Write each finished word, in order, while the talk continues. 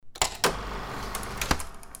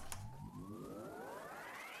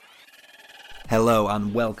Hello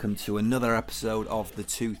and welcome to another episode of the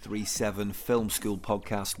 237 Film School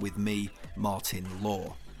podcast with me, Martin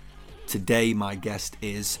Law. Today my guest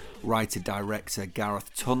is writer-director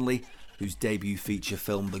Gareth Tunley, whose debut feature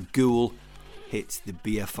film The Ghoul hit the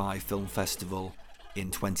BFI Film Festival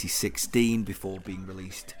in 2016 before being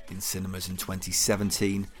released in cinemas in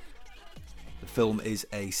 2017. The film is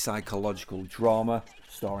a psychological drama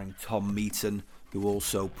starring Tom Meaton, who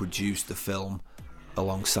also produced the film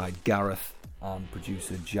alongside Gareth and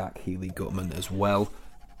producer Jack Healy-Gutman as well.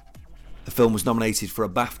 The film was nominated for a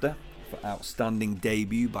BAFTA for Outstanding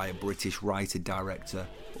Debut by a British writer, director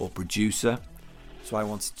or producer. So I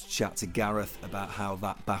wanted to chat to Gareth about how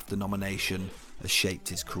that BAFTA nomination has shaped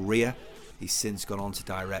his career. He's since gone on to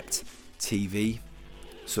direct TV,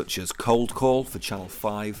 such as Cold Call for Channel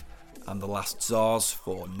 5 and The Last Tsars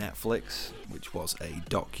for Netflix, which was a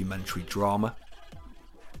documentary drama.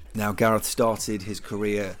 Now, Gareth started his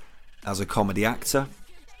career as a comedy actor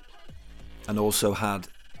and also had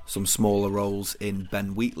some smaller roles in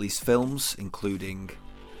Ben Wheatley's films, including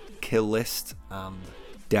Kill List and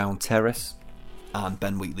Down Terrace. And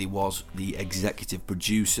Ben Wheatley was the executive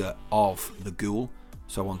producer of The Ghoul,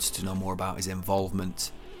 so I wanted to know more about his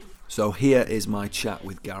involvement. So here is my chat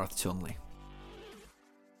with Gareth Tunley.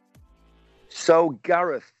 So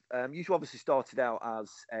Gareth, you obviously started out as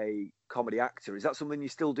a comedy actor. Is that something you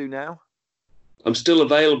still do now? I'm still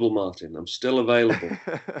available, Martin. I'm still available.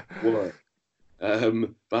 Work. But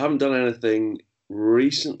I haven't done anything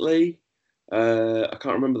recently. I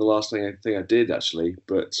can't remember the last thing I did actually.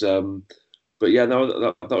 But yeah,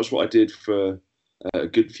 no, that was what I did for a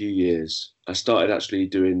good few years. I started actually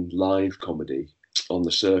doing live comedy on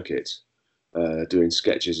the circuit, doing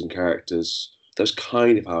sketches and characters. That's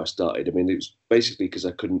kind of how I started. I mean, it was basically because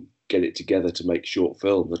I couldn't get it together to make short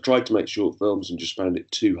films. I tried to make short films and just found it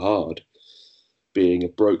too hard. Being a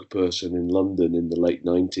broke person in London in the late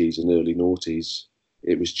 90s and early noughties,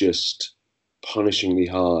 it was just punishingly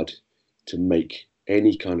hard to make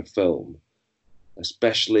any kind of film.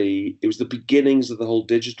 Especially, it was the beginnings of the whole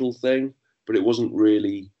digital thing, but it wasn't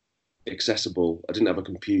really accessible. I didn't have a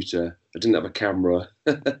computer. I didn't have a camera.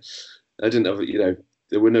 I didn't have,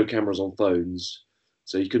 there were no cameras on phones.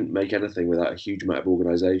 So you couldn't make anything without a huge amount of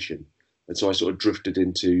organisation. And so I sort of drifted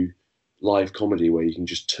into live comedy where you can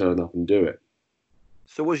just turn up and do it.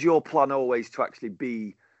 So was your plan always to actually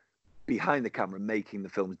be behind the camera, making the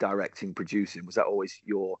films, directing, producing? Was that always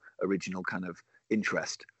your original kind of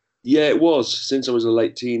interest? Yeah, it was since I was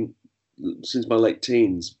since my late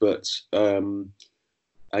teens. But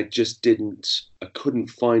I just I couldn't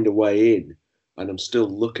find a way in. And I'm still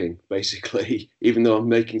looking, basically, even though I'm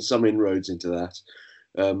making some inroads into that.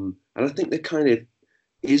 And I think there kind of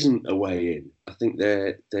isn't a way in. I think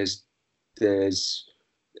there's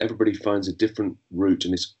everybody finds a different route,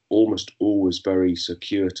 and it's almost always very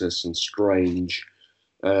circuitous and strange.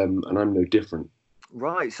 And I'm no different.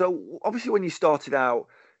 Right. So obviously, when you started out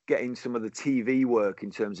getting some of the TV work in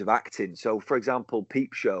terms of acting, so for example,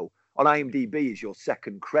 Peep Show on IMDb is your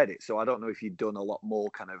second credit. So I don't know if you've done a lot more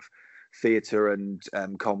kind of theatre and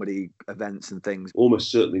comedy events and things. Almost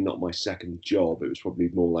certainly not my second job. It was probably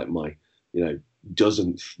more like my,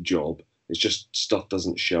 dozenth job. It's just stuff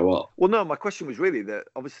doesn't show up. Well, no, my question was really that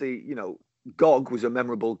obviously, Gog was a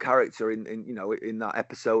memorable character in that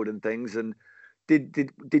episode and things. And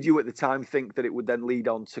did you at the time think that it would then lead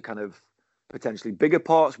on to kind of potentially bigger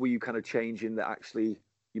parts? Were you kind of changing that actually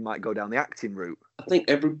you might go down the acting route? I think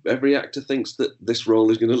every actor thinks that this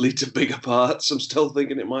role is going to lead to bigger parts. I'm still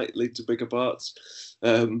thinking it might lead to bigger parts.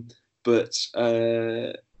 But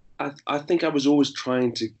I think I was always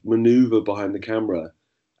trying to maneuver behind the camera.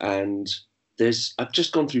 And I've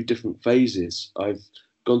just gone through different phases. I've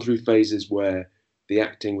gone through phases where the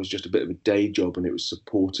acting was just a bit of a day job and it was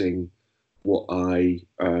supporting what I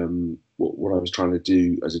was trying to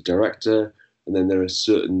do as a director. And then there are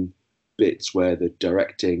certain bits where the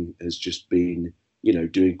directing has just been,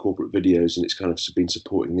 doing corporate videos, and it's kind of been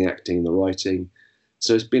supporting the acting and the writing.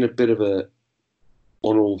 So it's been a bit of a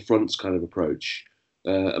on all fronts kind of approach.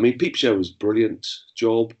 Peep Show was a brilliant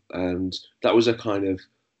job, and that was a kind of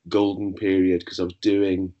golden period because I was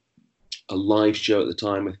doing a live show at the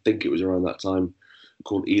time. I think it was around that time,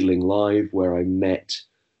 called Ealing Live, where I met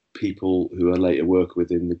people who I later worked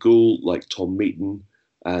with in The Ghoul, like Tom Meaton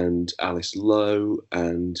and Alice Lowe,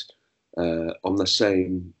 and on the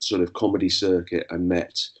same sort of comedy circuit, I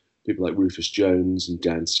met people like Rufus Jones and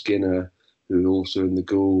Dan Skinner, who were also in The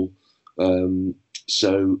Ghoul.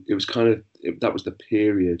 So it was that was the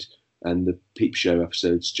period, and the Peep Show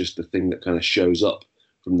episode's just the thing that kind of shows up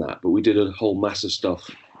from that. But we did a whole mass of stuff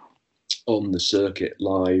on the circuit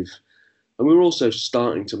live, and we were also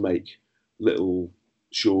starting to make little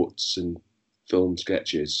shorts and film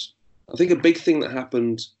sketches. I think a big thing that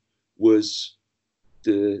happened was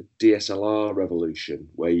the DSLR revolution,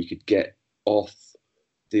 where you could get off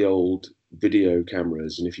the old video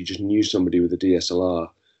cameras, and if you just knew somebody with a DSLR,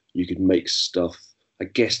 you could make stuff. I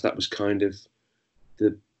guess that was kind of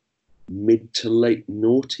the mid to late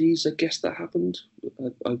noughties. I guess that happened.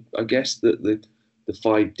 I guess that the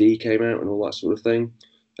 5D came out and all that sort of thing,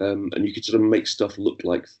 and you could sort of make stuff look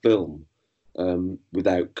like film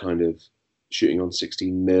without kind of shooting on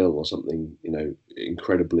 16mm or something,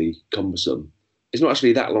 incredibly cumbersome. It's not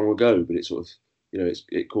actually that long ago, but it sort of,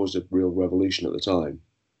 it caused a real revolution at the time.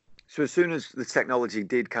 So as soon as the technology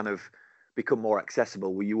did kind of become more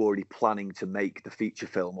accessible, were you already planning to make the feature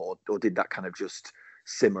film, or did that kind of just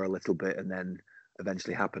simmer a little bit and then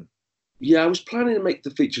eventually happen? Yeah, I was planning to make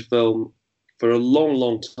the feature film for a long,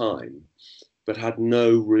 long time, but had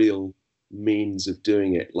no real means of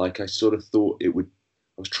doing it. Like, I sort of thought it would,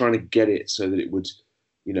 I was trying to get it so that it would,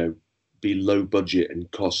 be low budget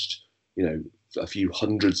and cost, a few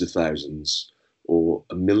hundreds of thousands or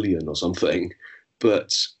 $1 million or something.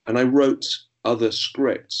 And I wrote other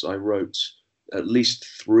scripts. I wrote at least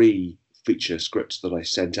 3 feature scripts that I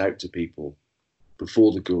sent out to people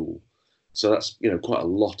before the Ghoul. So that's, quite a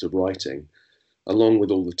lot of writing, along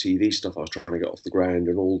with all the TV stuff I was trying to get off the ground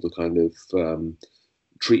and all the kind of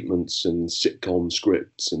treatments and sitcom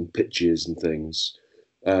scripts and pitches and things.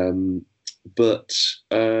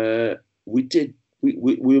 We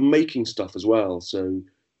were making stuff as well. So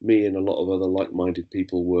me and a lot of other like-minded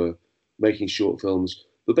people were making short films.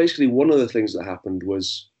 But basically, one of the things that happened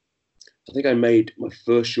was, I think I made my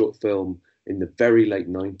first short film in the very late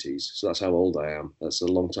 90s. So that's how old I am. That's a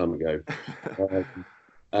long time ago.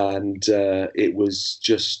 It was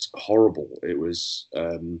just horrible.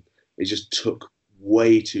 It just took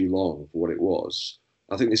way too long for what it was.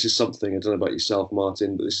 I think this is something, I don't know about yourself,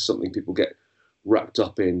 Martin, but this is something people get wrapped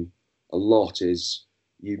up in a lot, is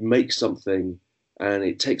you make something and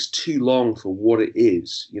it takes too long for what it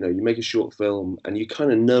is. You make a short film and you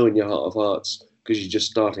kind of know in your heart of hearts, because you're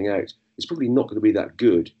just starting out, it's probably not going to be that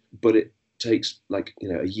good, but it takes a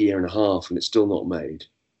year and a half and it's still not made.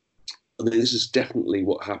 I mean, this is definitely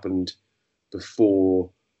what happened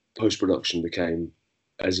before post-production became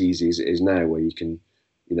as easy as it is now, where you can,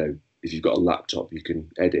 if you've got a laptop, you can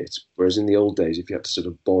edit. Whereas in the old days, if you had to sort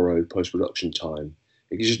of borrow post-production time,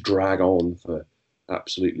 it could just drag on for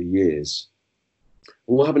absolutely years.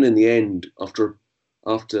 And what happened in the end, after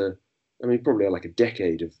probably like a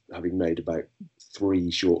decade of having made about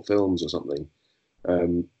 3 short films or something,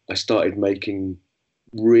 I started making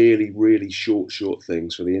really, really short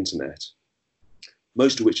things for the internet,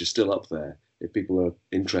 most of which are still up there. If people are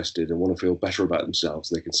interested and want to feel better about themselves,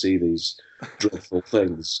 they can see these dreadful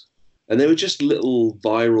things. And they were just little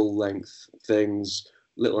viral length things,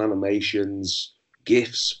 little animations,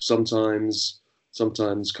 GIFs sometimes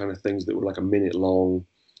kind of things that were like a minute long,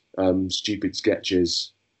 stupid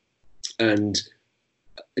sketches. And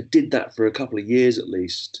I did that for a couple of years at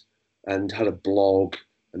least, and had a blog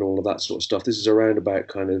and all of that sort of stuff. This is around about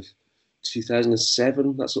kind of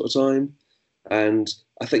 2007, that sort of time. And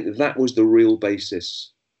I think that was the real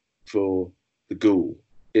basis for the Ghoul.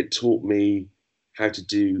 It taught me how to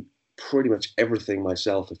do pretty much everything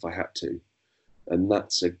myself if I had to. And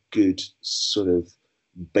that's a good sort of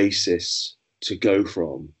basis to go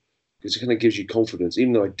from, because it kind of gives you confidence.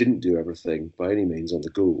 Even though I didn't do everything by any means on the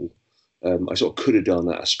Ghoul, I sort of could have done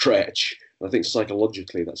that a stretch. And I think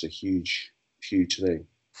psychologically that's a huge thing.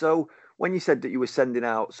 So when you said that you were sending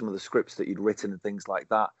out some of the scripts that you'd written and things like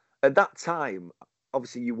that, at that time,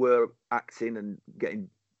 obviously you were acting and getting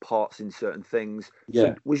parts in certain things.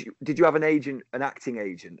 Yeah. So did you have an acting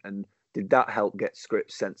agent, and did that help get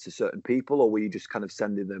scripts sent to certain people, or were you just kind of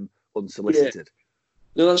sending them unsolicited?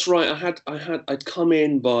 Yeah. No, that's right. I'd come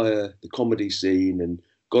in via the comedy scene and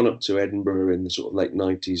gone up to Edinburgh in the sort of late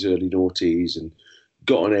 90s, early noughties, and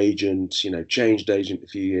got an agent, changed agent a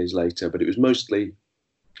few years later, but it was mostly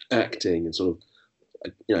acting and sort of,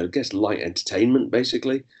 I guess light entertainment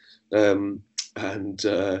basically. But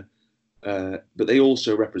they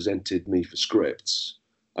also represented me for scripts.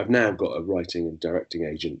 I've now got a writing and directing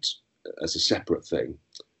agent as a separate thing.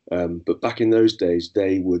 But back in those days,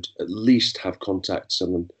 they would at least have contacts.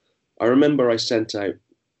 And I remember I sent out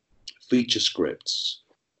feature scripts,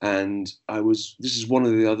 and this is one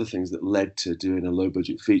of the other things that led to doing a low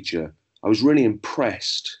budget feature. I was really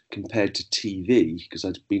impressed compared to TV, because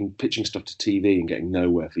I'd been pitching stuff to TV and getting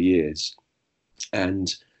nowhere for years.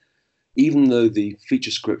 And even though the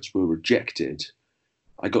feature scripts were rejected,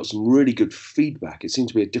 I got some really good feedback. It seemed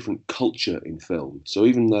to be a different culture in film. So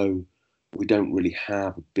even though we don't really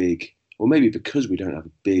have a big or maybe because we don't have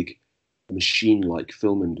a big machine-like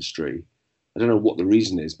film industry. I don't know what the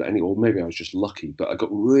reason is, but or maybe I was just lucky, but I got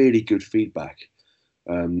really good feedback.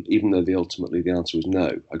 Even though ultimately the answer was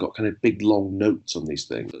no, I got kind of big long notes on these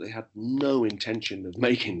things, but they had no intention of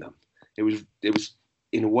making them. It was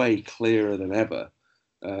in a way clearer than ever,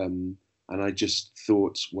 and I just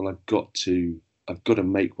thought, well, I've got to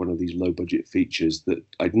make one of these low budget features. That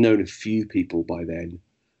I'd known a few people by then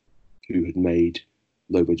who had made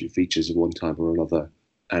low budget features of one type or another,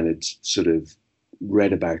 and had sort of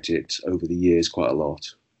read about it over the years quite a lot,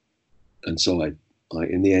 and so I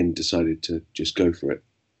in the end decided to just go for it.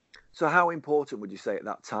 So how important would you say at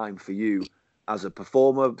that time for you as a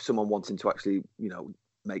performer, someone wanting to actually,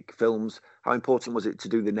 make films, how important was it to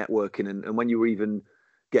do the networking? And when you were even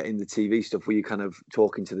getting the TV stuff, were you kind of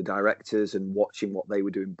talking to the directors and watching what they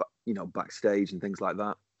were doing, backstage and things like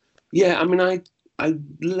that? Yeah, I mean, I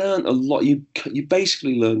learned a lot. You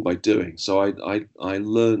basically learn by doing. So I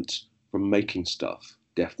learned from making stuff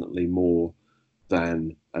definitely more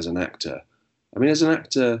than as an actor. I mean, as an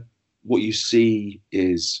actor, what you see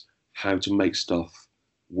is how to make stuff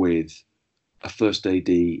with a first AD,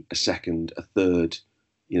 a second, a third,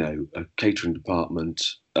 a catering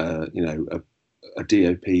department, a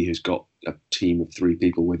DOP who's got a team of 3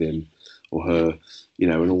 people with him or her,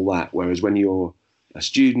 and all that. Whereas when you're a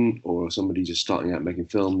student or somebody just starting out making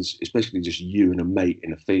films, it's basically just you and a mate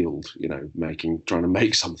in a field, trying to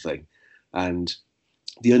make something. And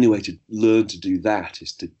the only way to learn to do that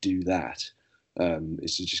is to do that.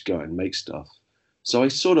 Is to just go out and make stuff. So I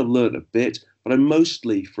sort of learned a bit, but I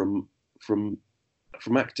mostly from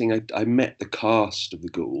acting. I met the cast of the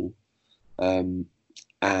Ghoul,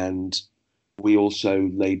 and we also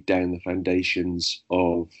laid down the foundations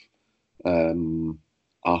of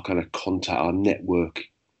our kind of contact, our network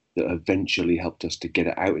that eventually helped us to get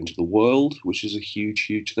it out into the world, which is a huge,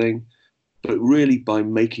 huge thing. But really, by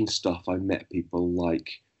making stuff, I met people like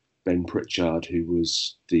Ben Pritchard, who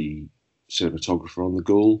was the cinematographer on the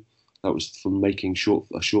Ghoul. That was from making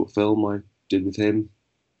a short film I did with him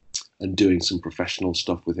and doing some professional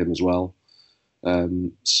stuff with him as well.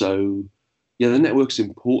 So yeah, the network's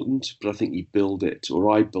important, but I think you build it, or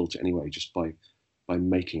I built it anyway, just by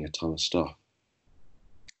making a ton of stuff.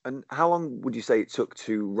 And how long would you say it took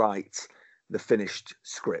to write the finished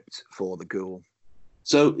script for the Ghoul?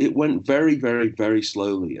 So it went very, very, very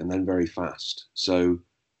slowly and then very fast. So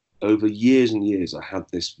over years and years, I had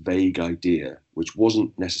this vague idea, which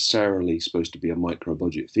wasn't necessarily supposed to be a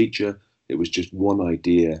micro-budget feature. It was just one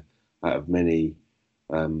idea out of many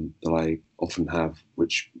that I often have,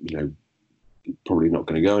 which, probably not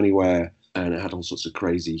going to go anywhere. And it had all sorts of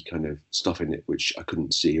crazy kind of stuff in it, which I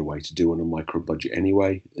couldn't see a way to do on a micro-budget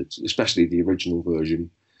anyway, especially the original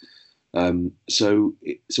version. So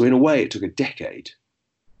in a way, it took a decade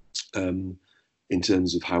in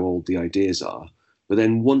terms of how old the ideas are. But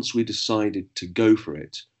then once we decided to go for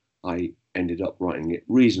it, I ended up writing it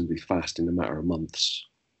reasonably fast in a matter of months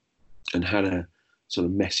and had a sort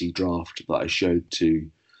of messy draft that I showed to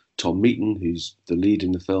Tom Meaton, who's the lead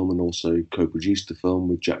in the film and also co-produced the film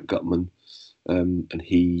with Jack Gutman. And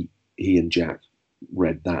he and Jack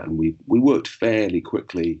read that, and we worked fairly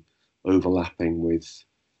quickly, overlapping with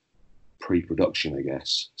pre-production, I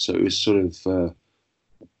guess. So it was sort of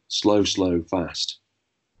slow, fast.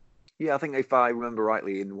 Yeah, I think if I remember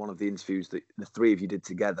rightly, in one of the interviews that the 3 of you did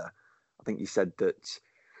together, I think you said that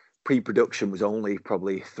pre-production was only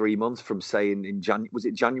probably 3 months from saying in was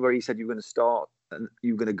it January you said you were going to start and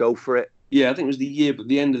you were going to go for it? Yeah, I think it was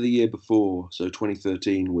the end of the year before, so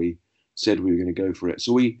 2013, we said we were going to go for it.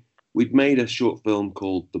 So we'd made a short film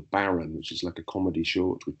called The Baron, which is like a comedy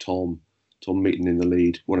short with Tom Meaton in the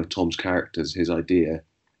lead, one of Tom's characters, his idea.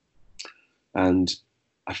 And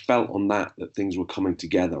I felt on that things were coming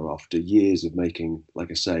together after years of making,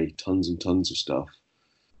 like I say, tons and tons of stuff,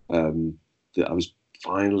 that I was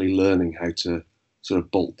finally learning how to sort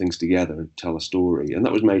of bolt things together and tell a story. And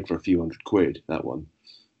that was made for a few £100, that one.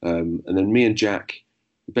 And then me and Jack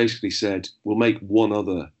basically said, we'll make one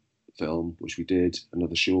other film, which we did,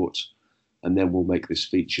 another short, and then we'll make this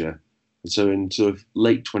feature. And so in sort of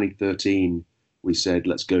late 2013, we said,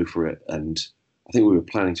 let's go for it. And I think we were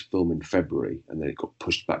planning to film in February, and then it got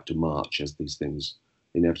pushed back to March, as these things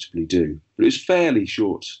inevitably do. But it was fairly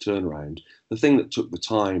short turnaround. The thing that took the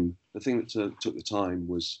time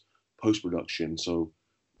was post-production. So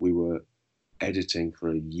we were editing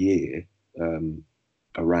for a year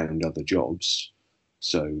around other jobs.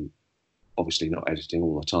 So obviously not editing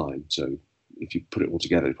all the time. So if you put it all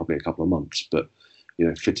together, it's probably a couple of months, but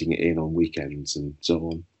fitting it in on weekends and so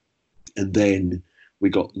on. And then we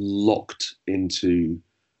got locked into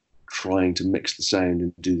trying to mix the sound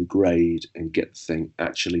and do the grade and get the thing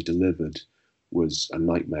actually delivered was a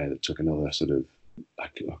nightmare that took another sort of,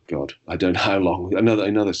 oh God, I don't know how long,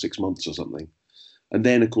 another 6 months or something. And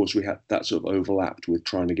then, of course, we had that sort of overlapped with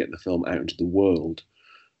trying to get the film out into the world,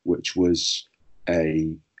 which was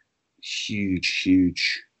a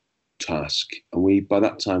huge task. And by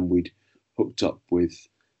that time, we'd hooked up with,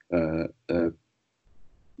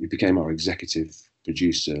 he became our executive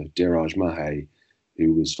producer, Dheeraj Mahe,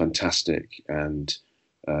 who was fantastic and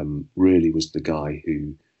really was the guy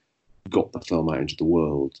who got the film out into the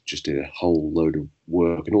world, just did a whole load of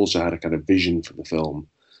work, and also had a kind of vision for the film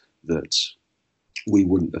that we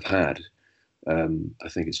wouldn't have had, I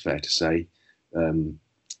think it's fair to say,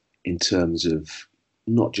 in terms of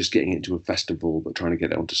not just getting it into a festival, but trying to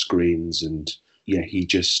get it onto screens. And yeah, he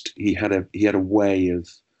had a way of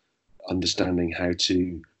understanding how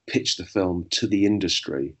to pitch the film to the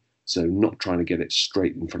industry. So not trying to get it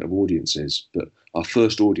straight in front of audiences, but our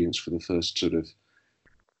first audience for the first sort of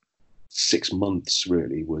 6 months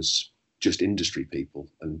really was just industry people,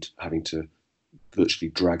 and having to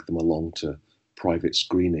virtually drag them along to private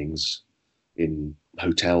screenings in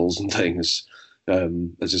hotels and things,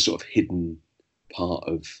 as a sort of hidden part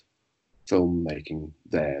of filmmaking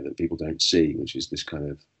there that people don't see, which is this kind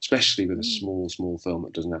of, especially with a small film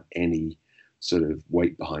that doesn't have any sort of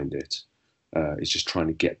weight behind it, it's just trying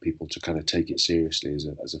to get people to kind of take it seriously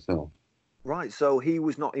as a film. Right, so he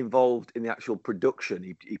was not involved in the actual production.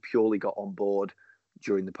 He purely got on board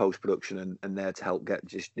during the post-production and there to help get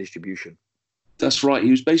distribution. That's right. He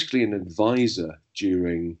was basically an advisor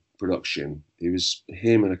during production.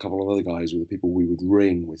 Him and a couple of other guys were the people we would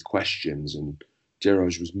ring with questions, and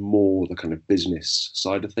Dheeraj was more the kind of business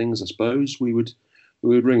side of things, I suppose. We would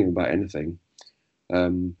ring him about anything.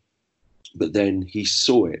 But then he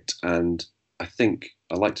saw it, and I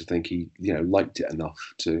like to think he, liked it enough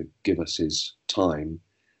to give us his time.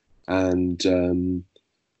 And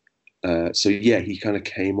so yeah, he kind of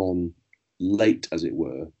came on late, as it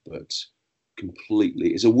were, but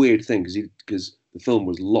completely. It's a weird thing because the film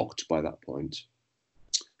was locked by that point,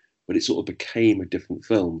 but it sort of became a different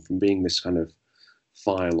film from being this kind of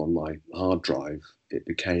file on my hard drive. It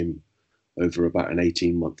became, over about an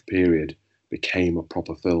 18-month period, became a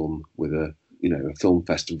proper film with a film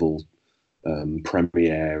festival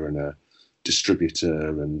premiere and a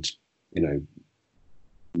distributor, and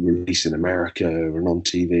release in America and on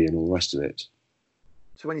TV and all the rest of it.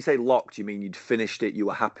 So when you say locked, you mean you'd finished it, you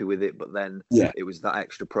were happy with it, but then it was that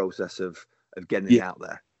extra process of getting it out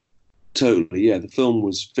there? Totally, yeah. The film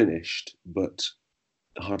was finished, but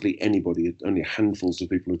hardly anybody, only handfuls of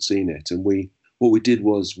people had seen it. And what we did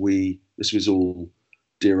was this was all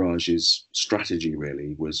Dheeraj's strategy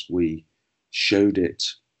really, was we showed it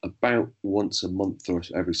about once a month or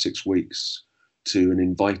every 6 weeks to an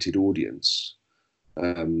invited audience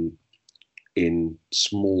in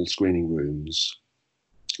small screening rooms,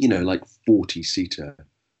 like 40-seater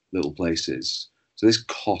little places. So this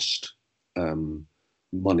cost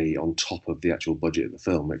money on top of the actual budget of the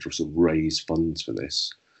film, which was sort of raise funds for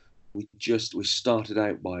this. We started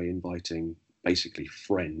out by inviting basically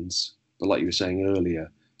friends, but like you were saying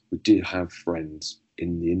earlier, we did have friends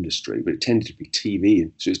in the industry, but it tended to be TV.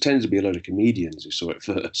 So it tended to be a lot of comedians who saw it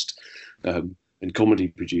first, and comedy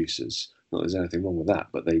producers. Not that there's anything wrong with that,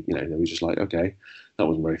 but they were just like, okay, that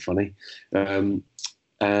wasn't very funny.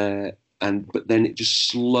 But then it just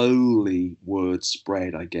slowly, word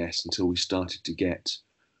spread, I guess, until we started to get,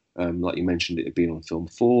 like you mentioned, it had been on Film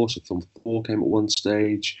 4. So Film 4 came at one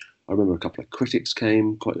stage. I remember a couple of critics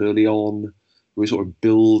came quite early on. We were sort of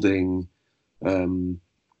building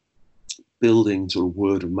sort of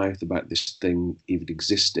word of mouth about this thing even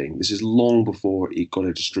existing. This is long before it got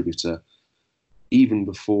a distributor, even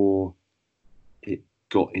before it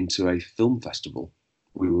got into a film festival.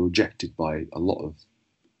 We were rejected by a lot of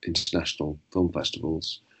international film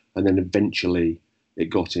festivals, and then eventually it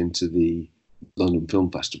got into the London Film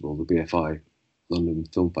Festival, the BFI London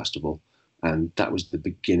Film Festival, and that was the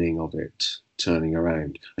beginning of it turning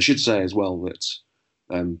around. I should say as well that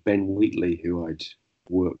Ben Wheatley, who I'd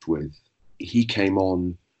worked with, he came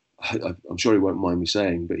on, I'm sure he won't mind me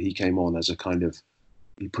saying, but he came on as a kind of,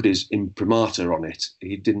 he put his imprimatur on it.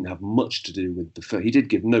 He didn't have much to do with the film. He did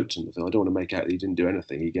give notes on the film. I don't want to make out that he didn't do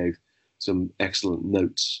anything. He gave some excellent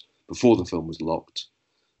notes before the film was locked,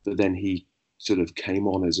 but then he sort of came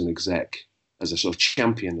on as an exec, as a sort of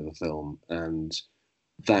champion of the film, and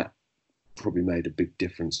that probably made a big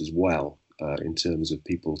difference as well, in terms of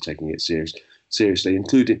people taking it seriously,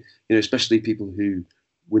 including, especially people who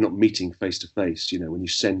we're not meeting face to face. When you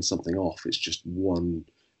send something off, it's just one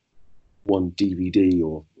DVD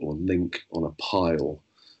or link on a pile.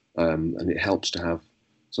 and it helps to have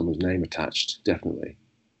someone's name attached, definitely.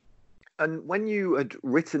 And when you had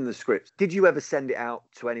written the script, did you ever send it out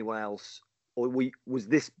to anyone else? Or was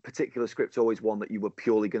this particular script always one that you were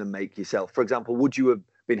purely going to make yourself? For example, would you have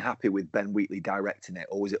been happy with Ben Wheatley directing it,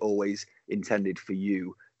 or was it always intended for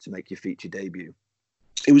you to make your feature debut?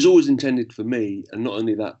 It was always intended for me, and not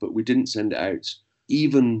only that, but we didn't send it out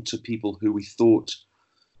even to people who we thought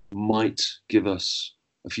might give us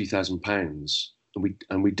a few £1,000s,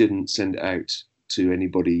 and we didn't send it out to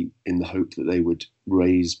anybody in the hope that they would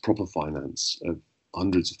raise proper finance of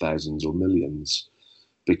hundreds of thousands or millions,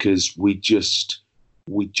 because we just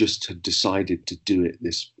had decided to do it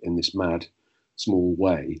in this mad small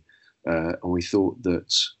way, and we thought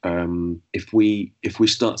that if we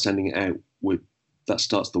start sending it out, that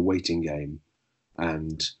starts the waiting game.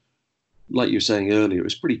 And like you were saying earlier, it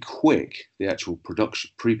was pretty quick, the actual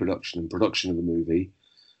pre-production and production of the movie,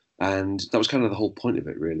 and that was kind of the whole point of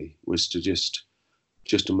it, really, was to just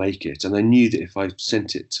to make it. And I knew that if I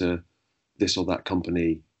sent it to this or that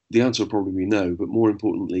company, the answer would probably be no, but more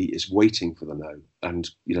importantly, it's waiting for the no. And,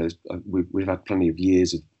 we've had plenty of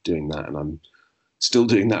years of doing that, and I'm still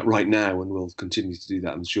doing that right now, and will continue to do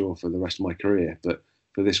that, I'm sure, for the rest of my career. But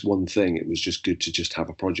for this one thing, it was just good to just have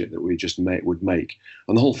a project that we just would make.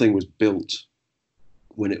 And the whole thing was built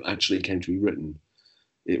when it actually came to be written.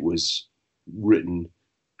 It was written,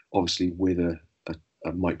 obviously, with a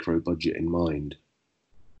micro budget in mind.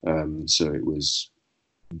 So it was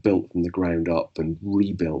built from the ground up and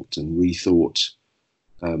rebuilt and rethought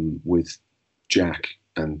with Jack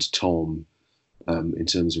and Tom in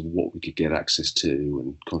terms of what we could get access to,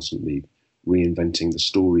 and constantly reinventing the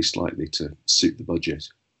story slightly to suit the budget.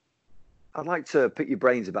 I'd like to pick your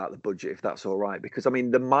brains about the budget, if that's all right, because I mean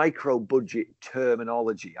the micro budget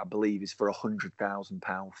terminology, I believe, is for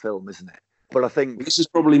 £100,000 film, isn't it? But I think this is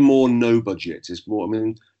probably more no budget. It's more. I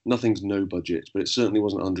mean, nothing's no budget, but it certainly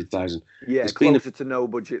wasn't 100,000. Yeah, it's closer to no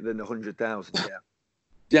budget than 100,000. Yeah,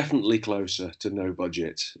 definitely closer to no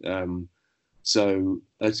budget. So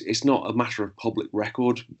it's not a matter of public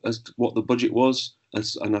record as to what the budget was,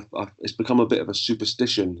 and it's become a bit of a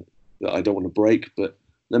superstition that I don't want to break. But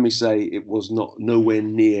let me say, it was nowhere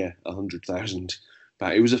near 100,000.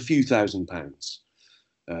 It was a few £1,000s.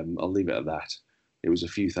 I'll leave it at that. It was a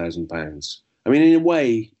few £1,000s. I mean, in a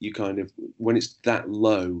way, you kind of, when it's that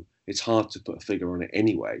low, it's hard to put a figure on it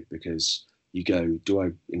anyway, because you go, do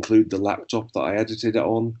I include the laptop that I edited it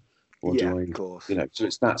on? Or yeah, do I, of course. So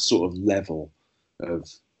it's that sort of level of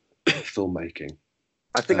filmmaking.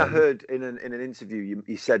 I think I heard in an interview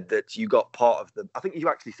you said that you got part of I think you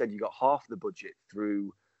actually said you got half the budget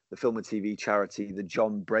through the film and TV charity, the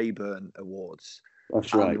John Brabourne Awards.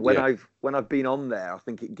 That's right. And when I've been on there, I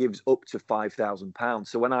think it gives up to £5,000.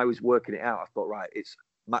 So when I was working it out, I thought, right, it's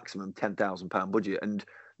maximum £10,000 budget, and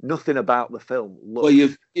nothing about the film looks well,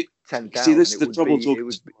 you 10,000. See, this is the trouble talking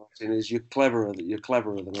to Martin, is you're cleverer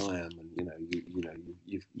than I am, and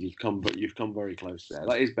you've come very close there.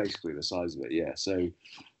 That is basically the size of it, yeah. So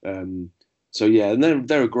yeah, and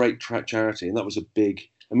they're a great charity, and that was a big.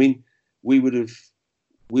 I mean, we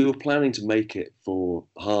were planning to make it for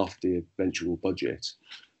half the eventual budget,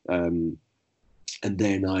 and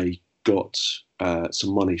then I got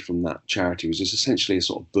some money from that charity. It was just essentially a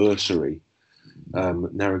sort of bursary.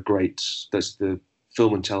 There's the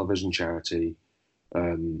film and television charity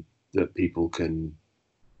that people can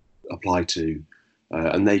apply to,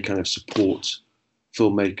 and they kind of support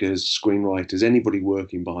filmmakers, screenwriters, anybody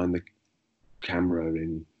working behind the camera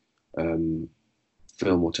in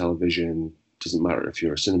film or television. Doesn't matter if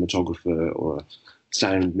you're a cinematographer or a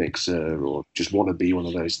sound mixer or just want to be one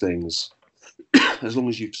of those things. As long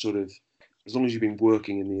as you've been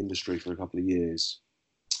working in the industry for a couple of years,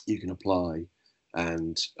 you can apply.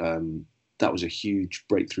 And that was a huge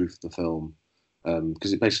breakthrough for the film,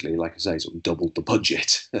 because it basically, like I say, sort of doubled the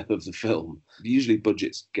budget of the film. Usually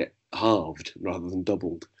budgets get halved rather than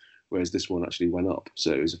doubled, whereas this one actually went up.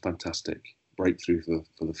 So it was a fantastic breakthrough for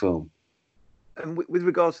the film. And with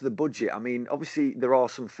regards to the budget, I mean, obviously there are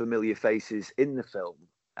some familiar faces in the film,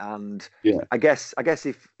 and yeah. I guess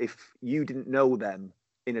if you didn't know them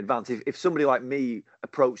in advance, if somebody like me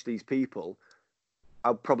approached these people,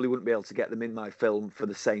 I probably wouldn't be able to get them in my film for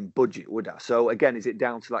the same budget, would I? So again, is it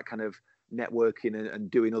down to that kind of networking and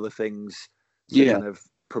doing other things to kind of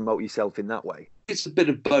promote yourself in that way? It's a bit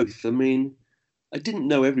of both. I mean, I didn't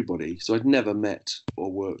know everybody, so I'd never met or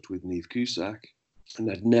worked with Niamh Cusack, and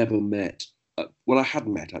I'd never met. Well, I had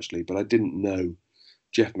met actually, but I didn't know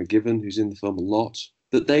Jeff McGivern, who's in the film a lot.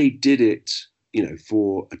 That they did it,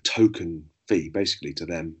 for a token fee, basically to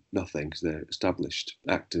them, nothing, because they're established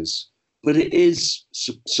actors. But it is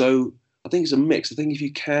so I think it's a mix. I think if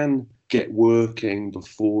you can get working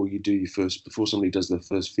before somebody does their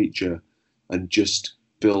first feature, and just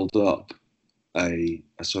build up a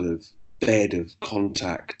sort of bed of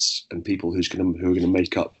contacts and people who are going to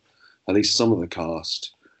make up at least some of the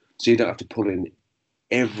cast, so you don't have to pull in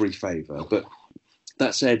every favour. But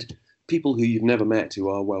that said, people who you've never met who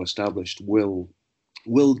are well established will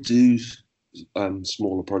do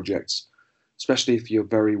smaller projects, especially if you're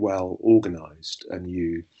very well organised and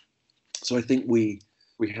you. So I think we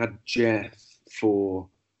had Jeff for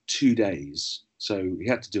 2 days, so he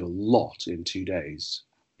had to do a lot in 2 days.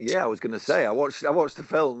 Yeah, I was going to say I watched the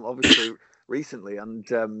film obviously recently, and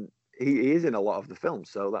he is in a lot of the film,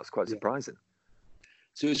 so that's quite surprising.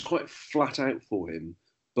 So it's quite flat out for him,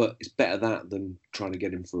 but it's better that than trying to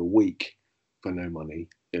get him for a week for no money,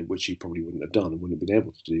 which he probably wouldn't have done and wouldn't have been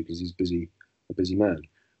able to do because he's a busy man.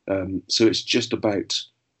 So it's just about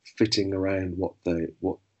fitting around what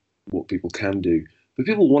people can do. But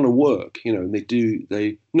people want to work, and they do.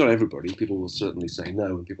 Not everybody. People will certainly say no,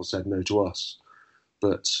 and people said no to us.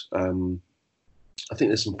 But I think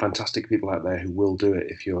there's some fantastic people out there who will do it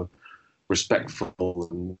if you're respectful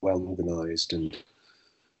and well organised and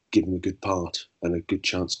give them a good part and a good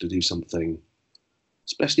chance to do something.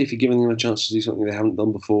 Especially if you're giving them a chance to do something they haven't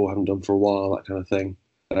done before, haven't done for a while, that kind of thing.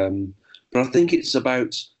 But I think it's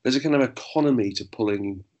about, there's a kind of economy to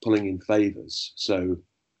pulling in favours. So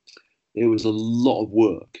it was a lot of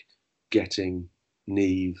work getting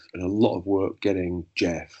Neve and a lot of work getting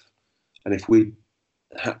Jeff. And if we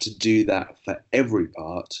had to do that for every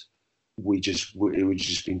part, it would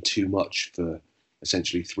just been too much for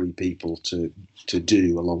essentially 3 people to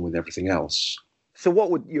do along with everything else. So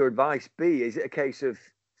what would your advice be? Is it a case of,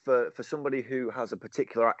 for somebody who has a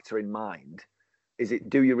particular actor in mind, is it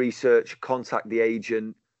do your research, contact the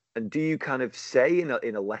agent, and do you kind of say in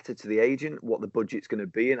a letter to the agent what the budget's going to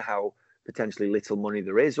be and how potentially little money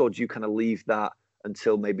there is, or do you kind of leave that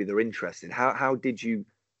until maybe they're interested? How did you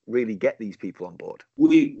really get these people on board?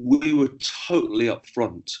 We were totally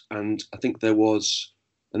upfront, and I think there was,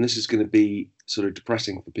 and this is going to be sort of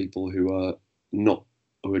depressing for people who are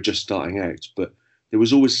just starting out, but there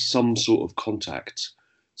was always some sort of contact.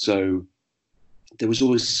 So there was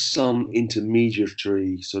always some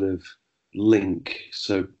intermediary sort of link.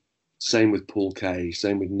 So same with Paul Kay,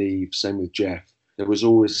 same with Neve, same with Jeff. There was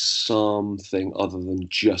always something other than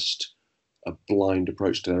just a blind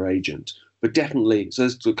approach to their agent. But definitely, so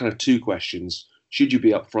there's kind of 2 questions. Should you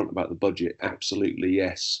be upfront about the budget? Absolutely,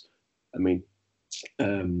 yes. I mean,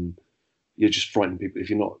 you're just frightening people. If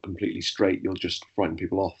you're not completely straight, you'll just frighten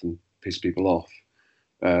people off and piss people off.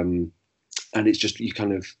 And it's just, you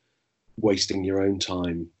kind of wasting your own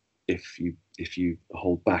time if you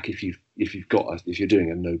hold back. If you're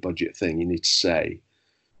doing a no budget thing, you need to say.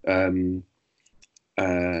 The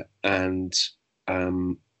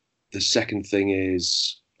second thing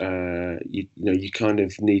is, you kind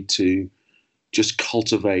of need to just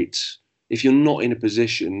cultivate. If you're not in a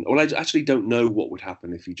position, well, I actually don't know what would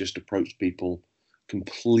happen if you just approached people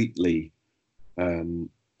completely on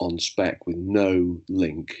spec with no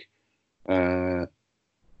link.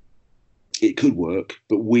 It could work,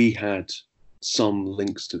 but we had some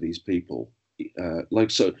links to these people.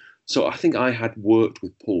 So I think I had worked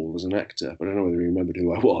with Paul as an actor, but I don't know whether he remembered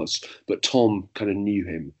who I was. But Tom kind of knew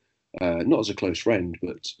him, not as a close friend,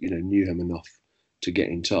 but knew him enough to get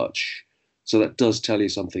in touch. So that does tell you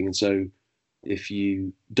something. And so if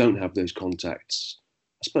you don't have those contacts,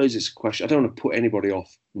 I suppose it's a question. I don't want to put anybody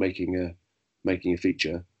off making a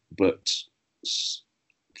feature, but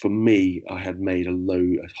for me, I had made a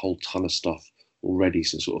whole ton of stuff already,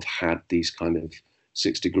 so sort of had these kind of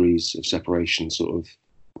 6 degrees of separation sort of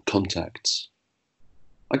contacts.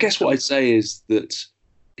 I guess what I'd say is that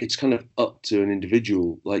it's kind of up to an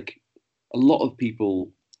individual. Like, a lot of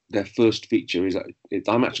people, their first feature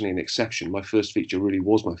I'm actually an exception. My first feature really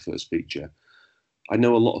was my first feature. I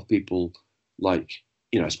know a lot of people, like,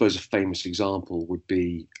 I suppose a famous example would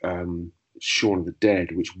be Shaun of the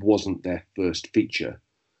Dead, which wasn't their first feature.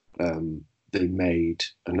 They made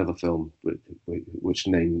another film, which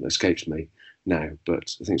name escapes me now,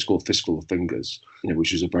 but I think it's called Fistful of Fingers,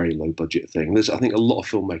 which was a very low budget thing. I think a lot of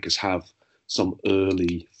filmmakers have some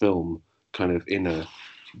early film kind of in a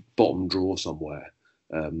bottom drawer somewhere.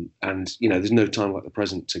 And there's no time like the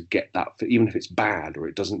present to get that, even if it's bad or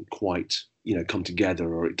it doesn't quite, come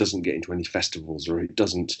together, or it doesn't get into any festivals, or it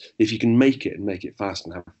doesn't. If you can make it and make it fast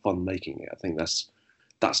and have fun making it, I think that's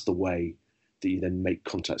the way that you then make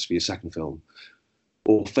contacts for your second film.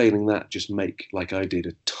 Or failing that, just make, like I did,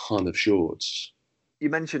 a ton of shorts. You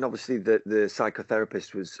mentioned obviously that the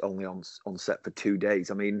psychotherapist was only on set for 2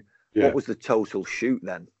 days. I mean, Yeah. What was the total shoot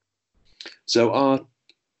then? So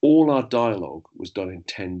all our dialogue was done in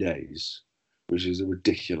 10 days, which is a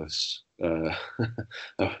ridiculous, a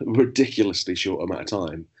ridiculously short amount of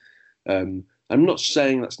time. I'm not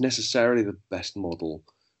saying that's necessarily the best model,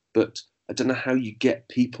 but I don't know how you get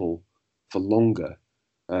people for longer.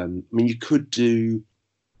 I mean, you could do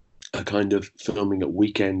a kind of filming at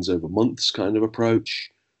weekends over months kind of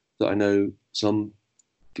approach that I know some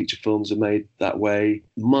feature films are made that way.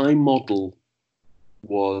 My model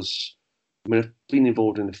was, I mean, I've been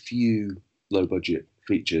involved in a few low budget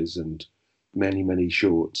features and many, many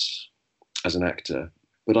shorts as an actor,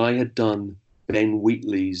 but I had done Ben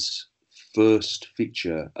Wheatley's first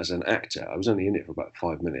feature as an actor. I was only in it for about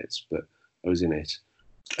 5 minutes, but I was in it.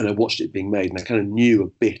 And I watched it being made, and I kind of knew a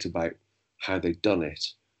bit about how they'd done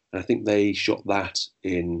it. And I think they shot that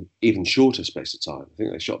in even shorter space of time. I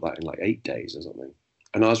think they shot that in like 8 days or something.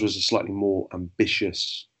 And ours was a slightly more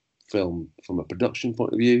ambitious film from a production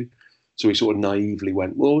point of view. So we sort of naively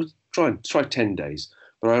went, well, try 10 days.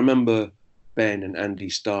 But I remember Ben and Andy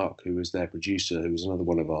Stark, who was their producer, who was another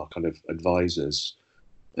one of our kind of advisors,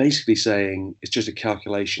 basically saying it's just a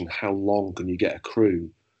calculation. How long can you get a crew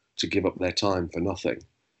to give up their time for nothing?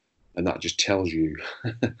 And that just tells you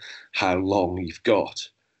how long you've got.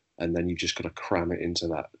 And then you've just got to cram it into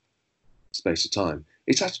that space of time.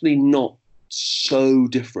 It's actually not so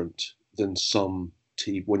different than some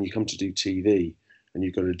TV. When you come to do TV and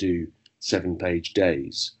you've got to do 7-page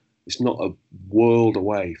days, it's not a world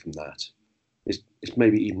away from that. It's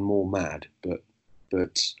maybe even more mad, but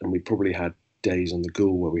and we probably had days on the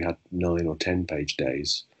Ghoul where we had 9 or 10-page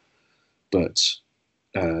days, but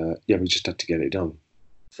yeah, we just had to get it done.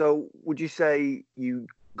 So would you say you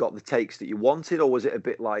got the takes that you wanted, or was it a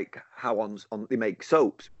bit like how on they make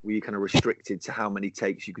soaps? Were you kind of restricted to how many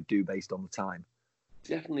takes you could do based on the time?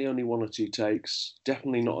 Definitely only 1 or 2 takes.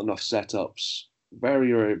 Definitely not enough setups.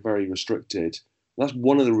 Very, very, very restricted. That's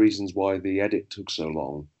one of the reasons why the edit took so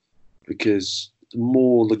long, because the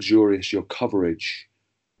more luxurious your coverage,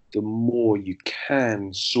 the more you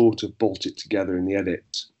can sort of bolt it together in the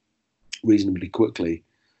edit reasonably quickly.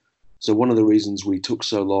 So one of the reasons we took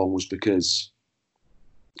so long was because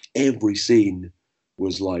every scene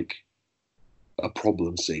was like a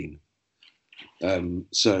problem scene.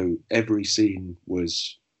 So every scene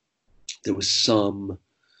was, there was some,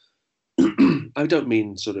 I don't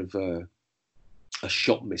mean sort of a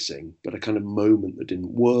shot missing, but a kind of moment that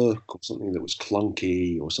didn't work, or something that was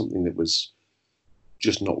clunky, or something that was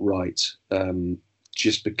just not right.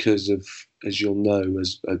 Just because of, as you'll know,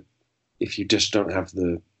 if you just don't have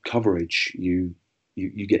the coverage, you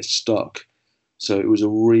get stuck. So it was a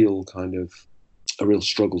real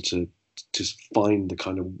struggle to find the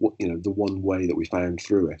kind of, the one way that we found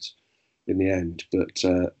through it in the end.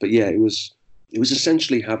 But yeah, it was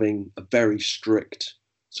essentially having a very strict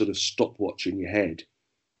sort of stopwatch in your head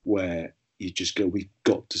where you just go, we've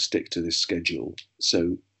got to stick to this schedule.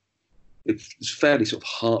 So it's fairly sort of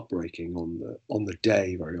heartbreaking on the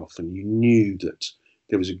day. Very often you knew that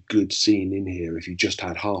there was a good scene in here if you just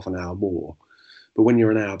had half an hour more. But when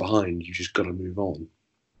you're an hour behind, you just got to move on,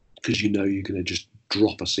 because you know you're going to just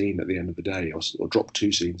drop a scene at the end of the day, or drop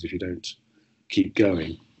 2 scenes if you don't keep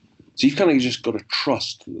going. So you've kind of just got to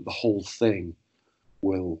trust that the whole thing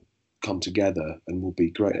will come together and will be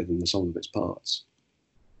greater than the sum of its parts.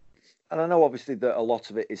 And I know obviously that a lot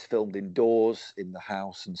of it is filmed indoors, in the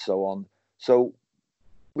house and so on. So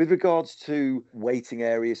with regards to waiting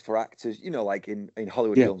areas for actors, like in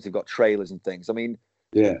Hollywood films, they've got trailers and things. I mean,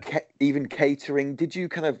 even catering, did you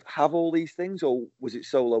kind of have all these things, or was it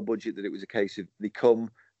so low budget that it was a case of they come,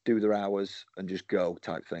 do their hours and just go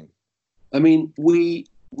type thing? I mean, we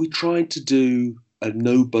tried to do a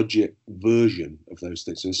no budget version of those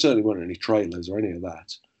things. So there certainly weren't any trailers or any of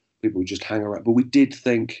that. People would just hang around. But we did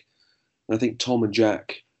think, and I think Tom and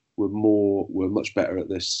Jack were much better at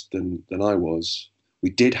this than I was. We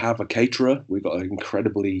did have a caterer. We got an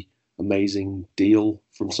incredibly amazing deal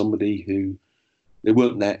from somebody who, they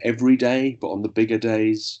weren't there every day, but on the bigger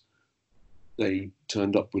days, they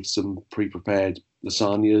turned up with some pre-prepared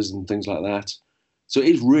lasagnas and things like that. So it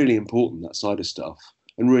is really important, that side of stuff,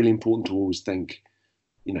 and really important to always think,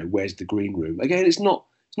 where's the green room? Again, it's not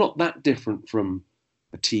that different from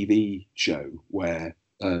a TV show where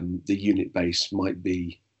the unit base might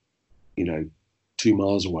be, 2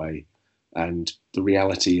 miles away, and the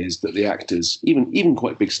reality is that the actors, even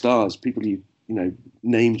quite big stars, people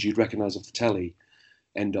names you'd recognise off the telly,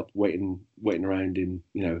 end up waiting around in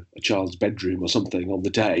a child's bedroom or something on the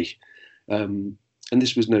day, and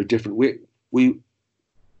this was no different. We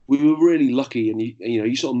were really lucky, and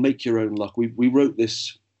you sort of make your own luck. We wrote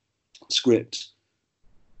this script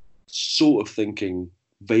sort of thinking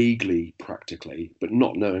vaguely practically, but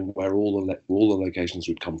not knowing where all the locations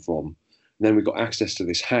would come from. And then we got access to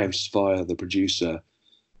this house via the producer.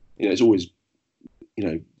 It's always,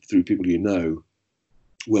 through people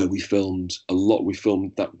where we filmed a lot. We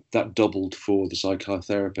filmed that doubled for the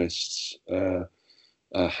psychotherapist's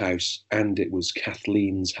house, and it was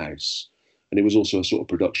Kathleen's house, and it was also a sort of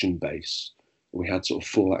production base. We had sort of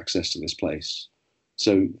full access to this place,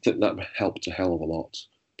 so that helped a hell of a lot.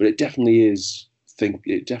 But it definitely is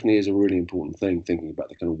a really important thing, thinking about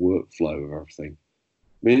the kind of workflow of everything.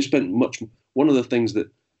 I mean, one of the things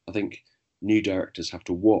that I think new directors have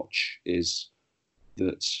to watch is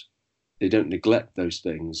that they don't neglect those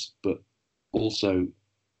things, but also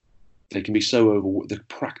they can be the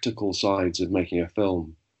practical sides of making a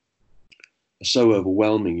film are so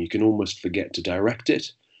overwhelming, you can almost forget to direct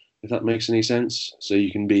it, if that makes any sense. So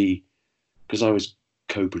you can because I was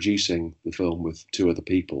co-producing the film with two other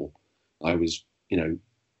people, I was,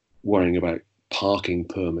 worrying about parking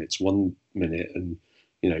permits one minute and,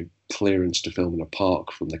 clearance to film in a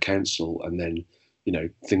park from the council, and then,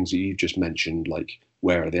 things that you just mentioned, like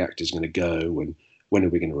where are the actors going to go and when are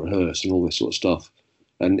we going to rehearse and all this sort of stuff.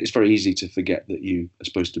 And it's very easy to forget that you are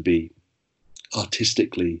supposed to be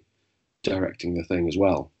artistically directing the thing as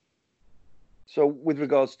well. So with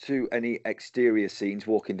regards to any exterior scenes,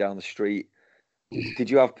 walking down the street, did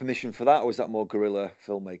you have permission for that, or was that more guerrilla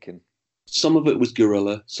filmmaking? Some of it was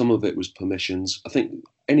guerrilla, some of it was permissions. I think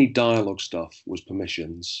any dialogue stuff was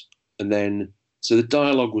permissions. And then, so the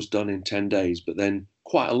dialogue was done in 10 days, but then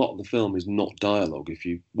quite a lot of the film is not dialogue. If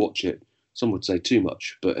you watch it, some would say too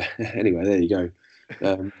much, but anyway, there you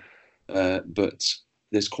go. But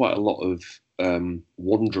there's quite a lot of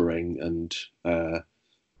wandering and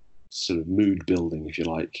sort of mood building, if you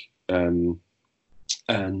like. And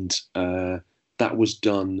that was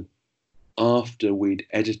done after we'd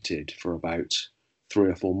edited for about 3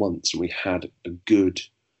 or 4 months, and we had a good,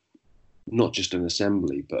 not just an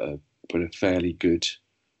assembly, but a fairly good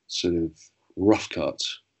sort of rough cut.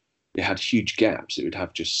 It had huge gaps. It would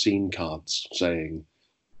have just scene cards saying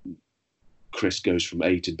Chris goes from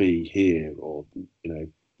A to B here, or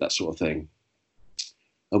that sort of thing.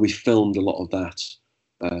 And we filmed a lot of that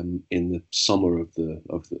in the summer of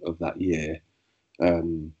that year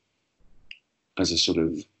as a sort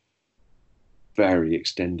of very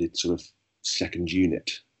extended sort of second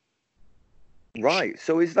unit. Right.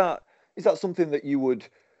 So is that something that you would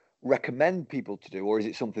recommend people to do, or is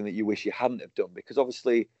it something that you wish you hadn't have done? Because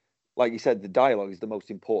obviously, like you said, the dialogue is the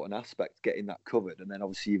most important aspect, getting that covered, and then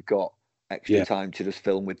obviously you've got extra time to just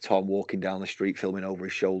film with Tom walking down the street, filming over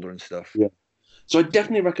his shoulder and stuff. Yeah. So I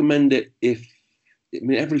definitely recommend it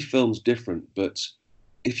every film's different, but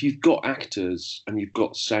if you've got actors and you've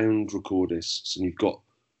got sound recordists and you've got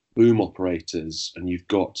boom operators and you've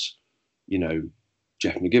got,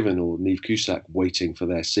 Jeff McGivern or Neve Cusack waiting for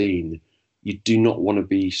their scene, you do not want to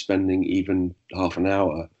be spending even half an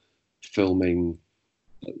hour filming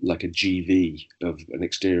like a GV of an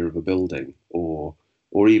exterior of a building, or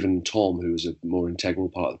even Tom, who is a more integral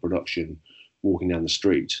part of the production, walking down the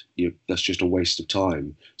street. That's just a waste of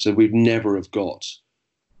time. So we'd never have got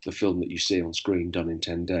the film that you see on screen done in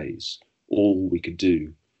 10 days. All we could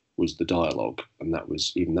do was the dialogue, and that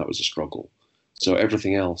was a struggle. So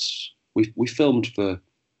everything else, we filmed for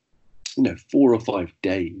 4 or 5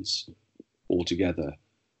 days altogether,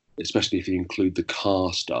 especially if you include the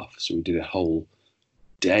car stuff. So we did a whole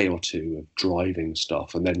day or two of driving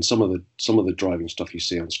stuff, and then some of the driving stuff you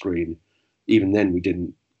see on screen, even then we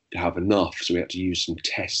didn't have enough, so we had to use some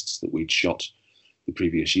tests that we'd shot the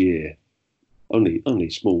previous year. Only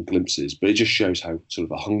small glimpses, but it just shows how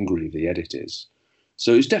sort of hungry the edit is.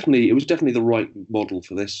 So it was definitely the right model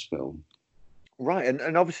for this film. Right,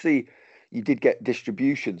 and obviously you did get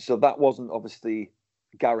distribution, so that wasn't obviously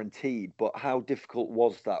guaranteed. But how difficult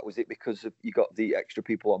was that? Was it because you got the extra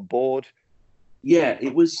people on board? Yeah,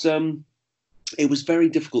 it was very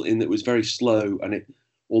difficult in that it was very slow, and it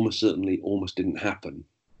almost didn't happen.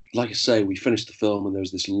 Like I say, we finished the film, and there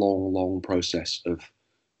was this long process of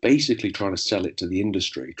basically trying to sell it to the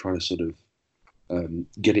industry, trying to sort of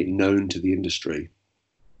get it known to the industry.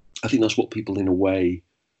 I think that's what people in a way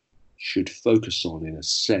should focus on, in a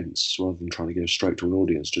sense, rather than trying to go straight to an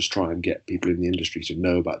audience. Just try and get people in the industry to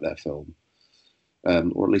know about their film,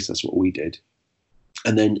 or at least that's what we did.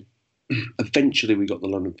 And then eventually we got the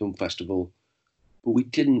London Film Festival, but we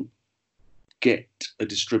didn't get a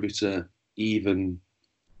distributor even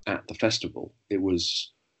at the festival.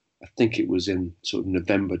 I think it was in sort of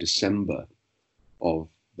November, December of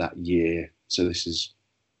that year. So this is,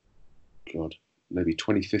 maybe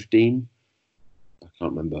 2015. I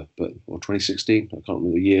can't remember, but or 2016, I can't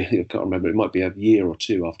remember the year. I can't remember. It might be a year or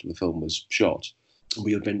two after the film was shot.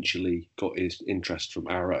 We eventually got his interest from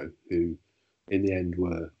Arrow, who, in the end,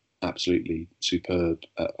 were absolutely superb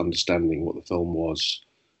at understanding what the film was,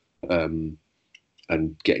 and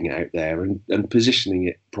getting it out there and positioning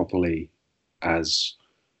it properly as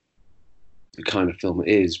the kind of film it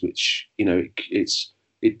is. Which, you know, it's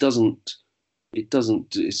a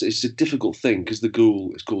difficult thing because The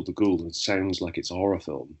Ghoul is called The Ghoul and it sounds like it's a horror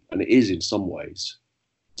film, and it is in some ways.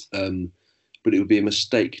 But it would be a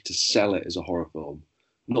mistake to sell it as a horror film,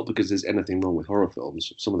 not because there's anything wrong with horror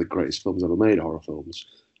films. Some of the greatest films ever made are horror films,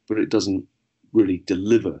 but it doesn't really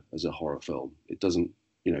deliver as a horror film. It doesn't,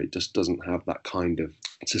 you know, it just doesn't have that kind of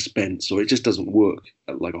suspense, or it just doesn't work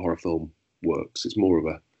like a horror film works. It's more of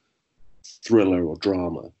a thriller or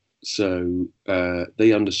drama. So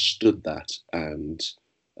they understood that, and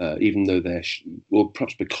even though they're, well,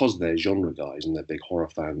 perhaps because they're genre guys and they're big horror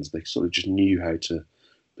fans, they sort of just knew how to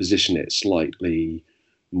position it slightly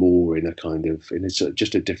more in a kind of, in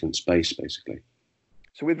just a different space, basically.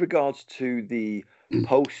 So with regards to the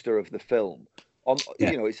poster of the film,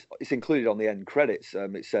 you know, it's included on the end credits.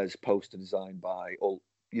 It says poster designed by, or,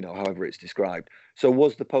 you know, however it's described. So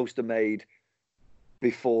was the poster made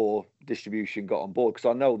before distribution got on board? Because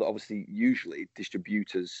I know that obviously usually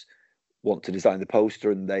distributors want to design the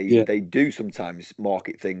poster, and they do sometimes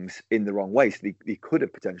market things in the wrong way. So they could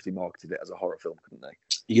have potentially marketed it as a horror film, couldn't they?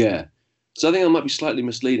 Yeah. So I think that might be slightly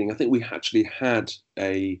misleading. I think we actually had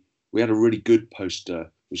a really good poster,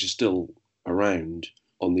 which is still around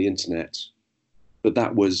on the internet, but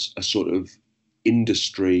that was a sort of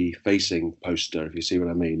industry-facing poster, if you see what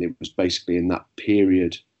I mean. It was basically in that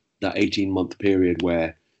period, that 18-month period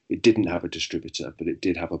where it didn't have a distributor, but it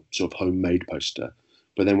did have a sort of homemade poster.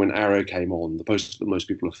 But then when Arrow came on, the poster that most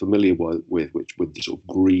people are familiar with, which with the sort of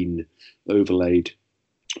green overlaid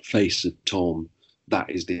face of Tom, that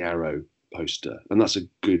is the Arrow poster. And that's a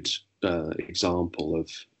good example of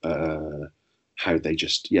how they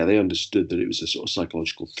just, they understood that it was a sort of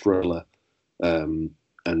psychological thriller. And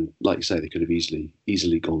like you say, they could have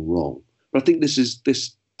easily gone wrong. But I think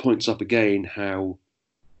this points up again how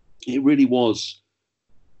it really was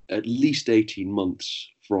at least 18 months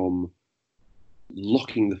from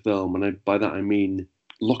locking the film, and by that I mean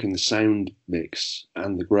locking the sound mix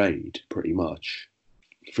and the grade pretty much.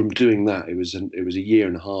 From doing that, it was a year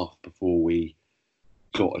and a half before we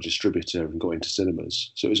got a distributor and got into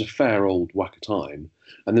cinemas. So it was a fair old whack of time,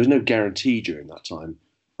 and there was no guarantee during that time.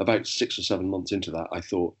 About 6 or 7 months into that, I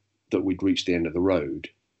thought that we'd reached the end of the road,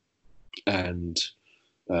 and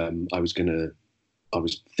I was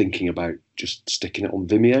thinking about just sticking it on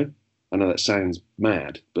Vimeo. I know that sounds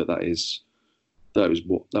mad, but that was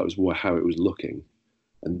how it was looking.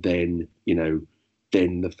 And then,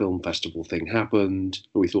 then the film festival thing happened.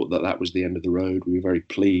 We thought that was the end of the road. We were very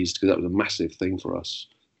pleased because that was a massive thing for us.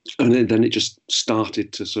 And then it just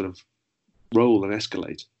started to sort of roll and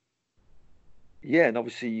escalate. Yeah, and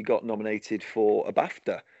obviously you got nominated for a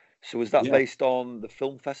BAFTA. So was that based on the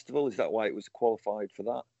film festival? Is that why it was qualified for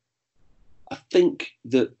that? I think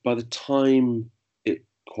that by the time it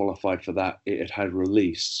qualified for that, it had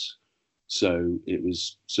release. So it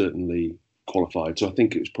was certainly qualified. So I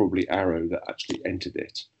think it was probably Arrow that actually entered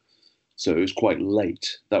it. So it was quite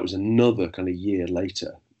late. That was another kind of year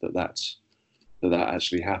later that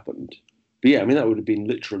actually happened. But yeah, I mean, that would have been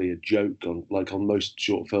literally a joke on most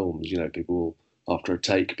short films. People will, after a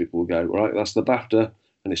take, people will go, right, that's the BAFTA,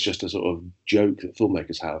 and it's just a sort of joke that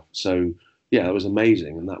filmmakers have. So yeah, that was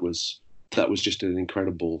amazing, and that was just an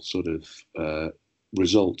incredible sort of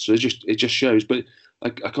result. So it just shows. But I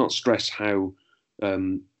can't stress how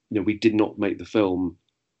we did not make the film.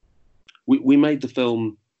 We made the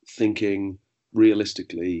film thinking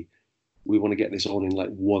realistically, we want to get this on in like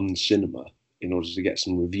one cinema in order to get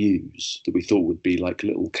some reviews that we thought would be like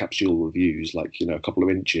little capsule reviews, like a couple of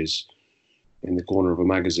inches in the corner of a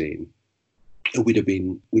magazine. And we'd have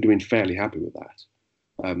been fairly happy with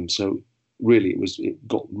that. So really, it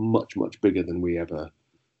got much bigger than we ever.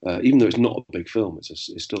 Even though it's not a big film, it's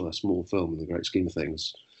still a small film in the great scheme of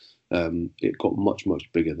things. It got much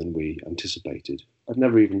bigger than we anticipated. I've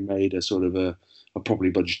never even made a sort of a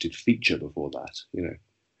properly budgeted feature before that.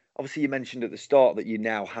 Obviously, you mentioned at the start that you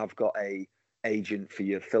now have got a agent for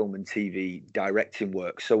your film and TV directing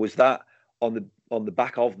work. So was that on the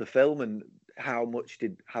back of the film, and how much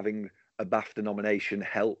did having a BAFTA nomination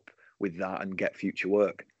help with that and get future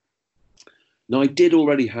work? Now, I did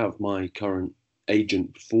already have my current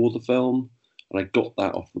agent for the film, and I got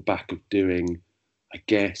that off the back of doing, I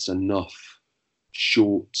guess, enough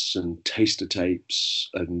shorts and taster tapes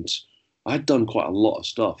and I'd done quite a lot of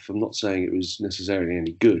stuff. I'm not saying it was necessarily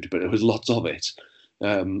any good, but there was lots of it.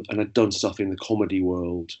 And I'd done stuff in the comedy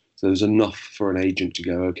world. So there's enough for an agent to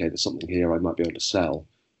go, okay, there's something here I might be able to sell.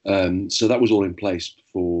 So that was all in place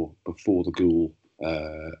before the Ghoul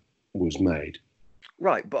was made.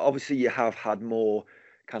 Right, but obviously you have had more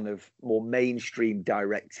mainstream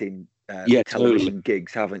directing television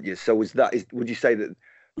gigs, haven't you? So would you say that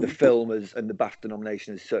the film and the BAFTA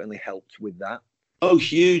nomination has certainly helped with that? Oh,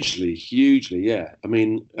 hugely, yeah. I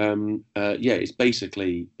mean, it's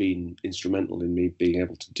basically been instrumental in me being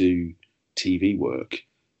able to do TV work,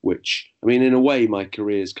 which, I mean, in a way, my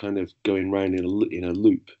career is kind of going round in a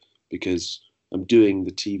loop, because I'm doing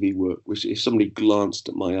the TV work, which if somebody glanced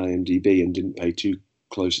at my IMDb and didn't pay too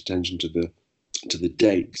close attention to the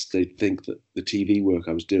dates, they'd think that the TV work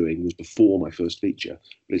I was doing was before my first feature,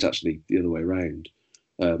 but it's actually the other way around.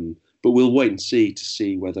 But we'll wait and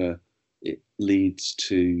see whether it leads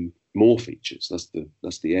to more features.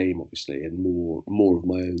 That's the aim, obviously, and more of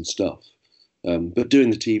my own stuff. But doing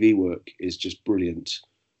the TV work is just brilliant,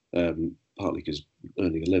 partly because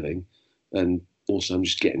earning a living, and also I'm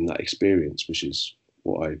just getting that experience, which is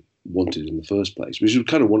what I wanted in the first place, which was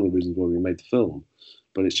kind of one of the reasons why we made the film.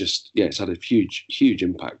 But it's just, it's had a huge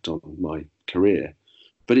impact on my career.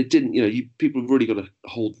 But it didn't, people have really got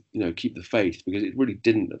to keep the faith, because it really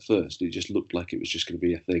didn't at first. It just looked like it was just going to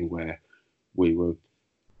be a thing where we were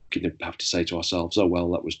going to have to say to ourselves, "Oh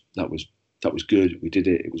well, that was good. We did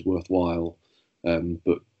it. It was worthwhile."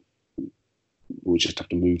 But we'll just have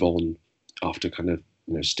to move on after kind of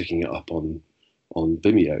sticking it up on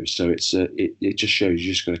Vimeo. So it just shows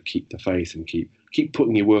you just got to keep the faith and keep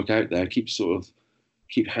putting your work out there. Keep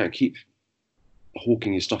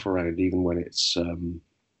hawking your stuff around, even when it's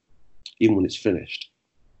finished.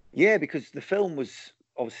 Yeah, because the film was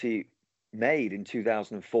obviously made in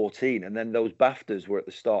 2014, and then those BAFTAs were at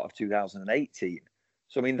the start of 2018.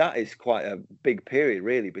 So I mean, that is quite a big period,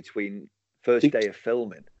 really, between first day of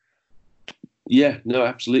filming. Yeah, no,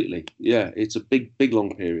 absolutely. Yeah, it's a big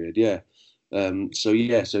long period. Yeah. So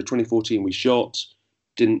 2014 we shot,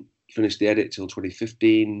 didn't finish the edit till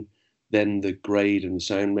 2015. Then the grade and the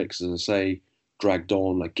sound mix, as I say, dragged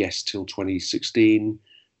on, I guess, till 2016.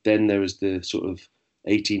 Then there was the sort of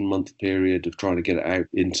 18-month period of trying to get it out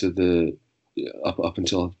into the up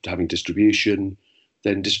until having distribution.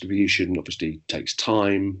 Then distribution obviously takes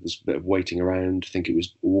time. There's a bit of waiting around. I think it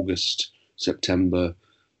was August, September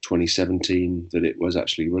 2017 that it was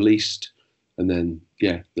actually released. And then,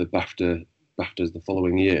 the BAFTA's the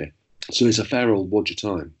following year. So it's a fair old wodge of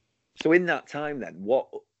time. So in that time then,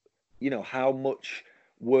 how much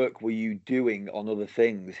work were you doing on other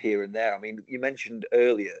things here and there? I mean, you mentioned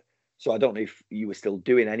earlier, so I don't know if you were still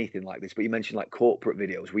doing anything like this, but you mentioned like corporate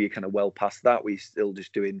videos. Were you kind of well past that? Were you still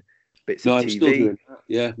just doing bits of TV? No, I'm still doing that.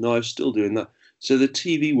 Yeah, no, I'm still doing that. So the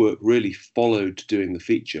TV work really followed doing the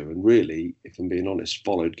feature, and really, if I'm being honest,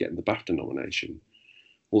 followed getting the BAFTA nomination.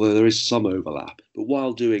 Although there is some overlap. But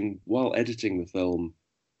while editing the film,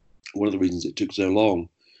 one of the reasons it took so long,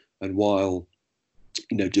 and while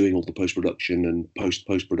doing all the post-production and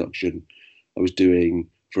post-production, I was doing,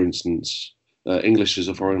 for instance, English as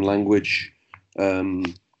a foreign language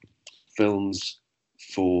films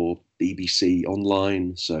for BBC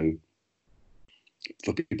Online. So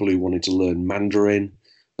for people who wanted to learn Mandarin,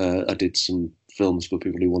 I did some films for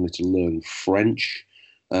people who wanted to learn French,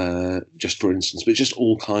 just for instance, but just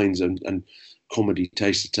all kinds, and comedy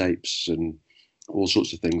taster tapes and all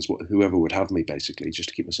sorts of things, whoever would have me, basically, just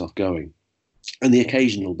to keep myself going. And the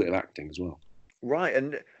occasional bit of acting as well. Right.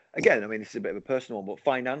 And again, I mean, this is a bit of a personal one, but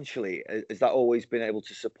financially, has that always been able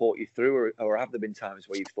to support you through, or have there been times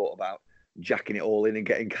where you've thought about jacking it all in and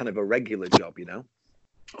getting kind of a regular job,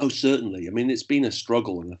 Oh, certainly. I mean, it's been a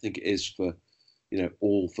struggle, and I think it is for,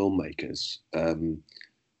 all filmmakers.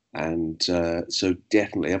 So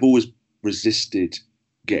definitely, I've always resisted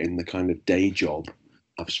getting the kind of day job.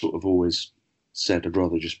 I've sort of always said I'd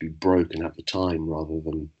rather just be broke and have the time rather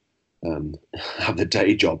than have the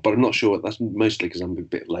day job. But I'm not sure. That's mostly because I'm a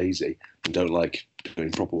bit lazy and don't like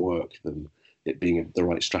doing proper work than it being the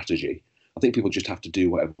right strategy. I think people just have to do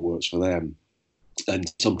whatever works for them.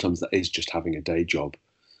 And sometimes that is just having a day job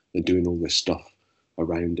and doing all this stuff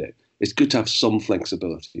around it. It's good to have some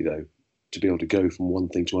flexibility, though, to be able to go from one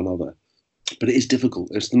thing to another. But it is difficult.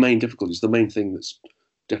 It's the main difficulty. It's the main thing that's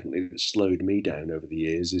slowed me down over the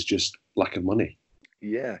years, is just lack of money.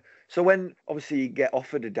 Yeah. So when obviously you get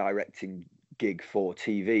offered a directing gig for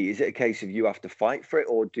TV, is it a case of you have to fight for it,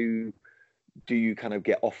 or do you kind of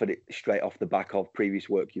get offered it straight off the back of previous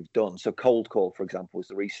work you've done? So Cold Call, for example, was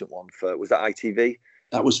the recent one was that ITV?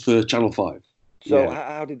 That was for Channel 5. So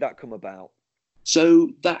how did that come about? So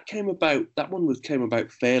that came about. That one came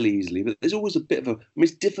about fairly easily, but there's always a bit of a. I mean,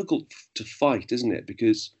 it's difficult to fight, isn't it?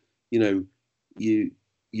 Because you know, you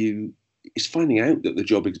you it's finding out that the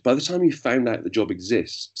job. By the time you found out the job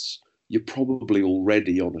exists, you're probably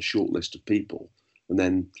already on a short list of people, and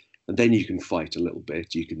then you can fight a little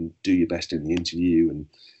bit. You can do your best in the interview and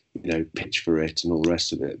pitch for it and all the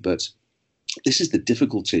rest of it. But this is the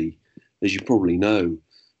difficulty, as you probably know,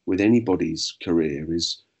 with anybody's career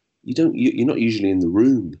is you're not usually in the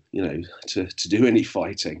room, to do any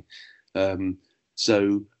fighting.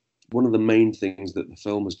 So one of the main things that the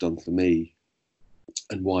film has done for me,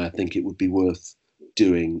 and why I think it would be worth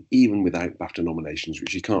doing even without BAFTA nominations,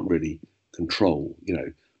 which you can't really control,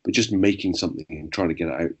 but just making something and trying to get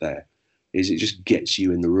it out there, is it just gets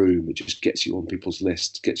you in the room. It just gets you on people's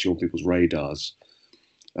lists, gets you on people's radars.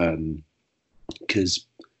 Because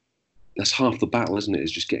that's half the battle, isn't it?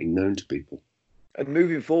 Is just getting known to people. And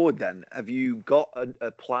moving forward, then, have you got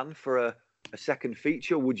a plan for a second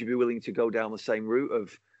feature? Would you be willing to go down the same route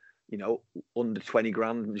of, under 20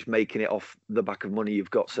 grand and just making it off the back of money you've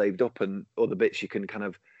got saved up and other bits you can kind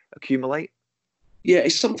of accumulate? Yeah,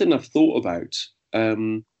 it's something I've thought about.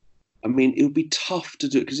 I mean, it would be tough to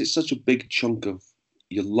do it because it's such a big chunk of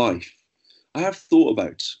your life. I have thought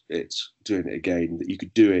about doing it again, that you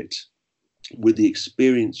could do it with the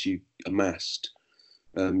experience you amassed.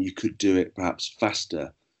 You could do it perhaps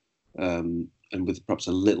faster and with perhaps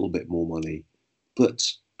a little bit more money. But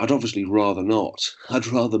I'd obviously rather not. I'd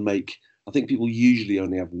rather I think people usually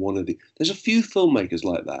only have one of the. There's a few filmmakers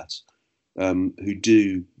like that who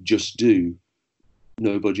do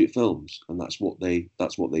no budget films, and that's what they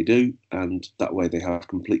do, and that way they have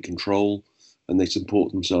complete control and they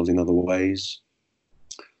support themselves in other ways.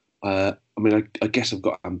 I mean, I guess I've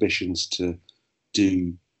got ambitions to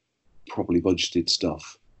do properly budgeted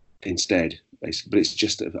stuff instead, basically. But it's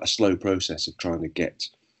just a slow process of trying to get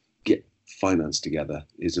finance together.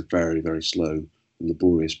 Is a very, very slow and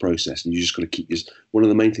laborious process, and you just got to keep one of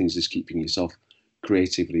the main things is keeping yourself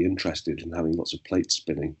creatively interested and having lots of plates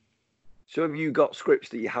spinning. So have you got scripts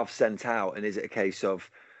that you have sent out, and is it a case of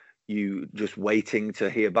you just waiting to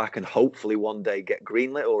hear back and hopefully one day get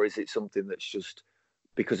greenlit, or is it something that's just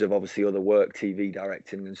because of obviously other work, TV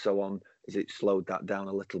directing and so on, is it slowed that down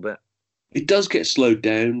a little bit? It does get slowed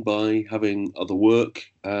down by having other work.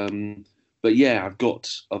 But yeah, I've got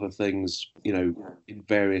other things, in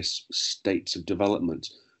various states of development.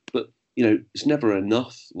 But, it's never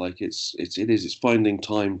enough. Like it's finding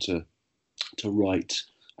time to write.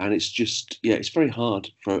 And it's just, it's very hard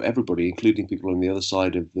for everybody, including people on the other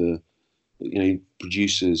side of the,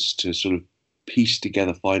 producers, to sort of piece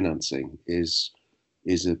together financing is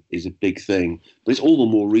a big thing. But it's all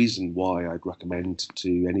the more reason why I'd recommend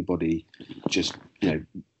to anybody just,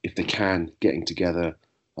 if they can, getting together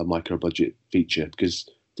a micro budget feature, because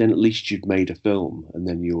then at least you've made a film and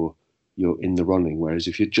then you're in the running. Whereas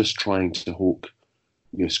if you're just trying to hawk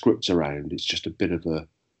your scripts around, it's just a bit of a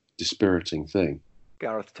dispiriting thing.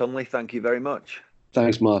 Gareth Tunley, thank you very much.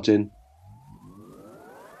 Thanks, Martin.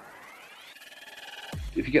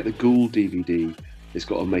 If you get the Ghoul DVD, it's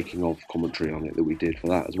got a making of commentary on it that we did for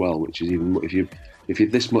that as well, which is even if you're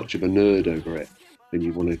this much of a nerd over it, then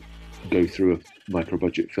you want to go through a micro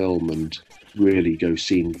budget film and really go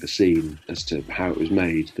scene for scene as to how it was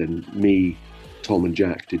made, then me, Tom and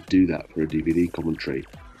Jack did do that for a DVD commentary.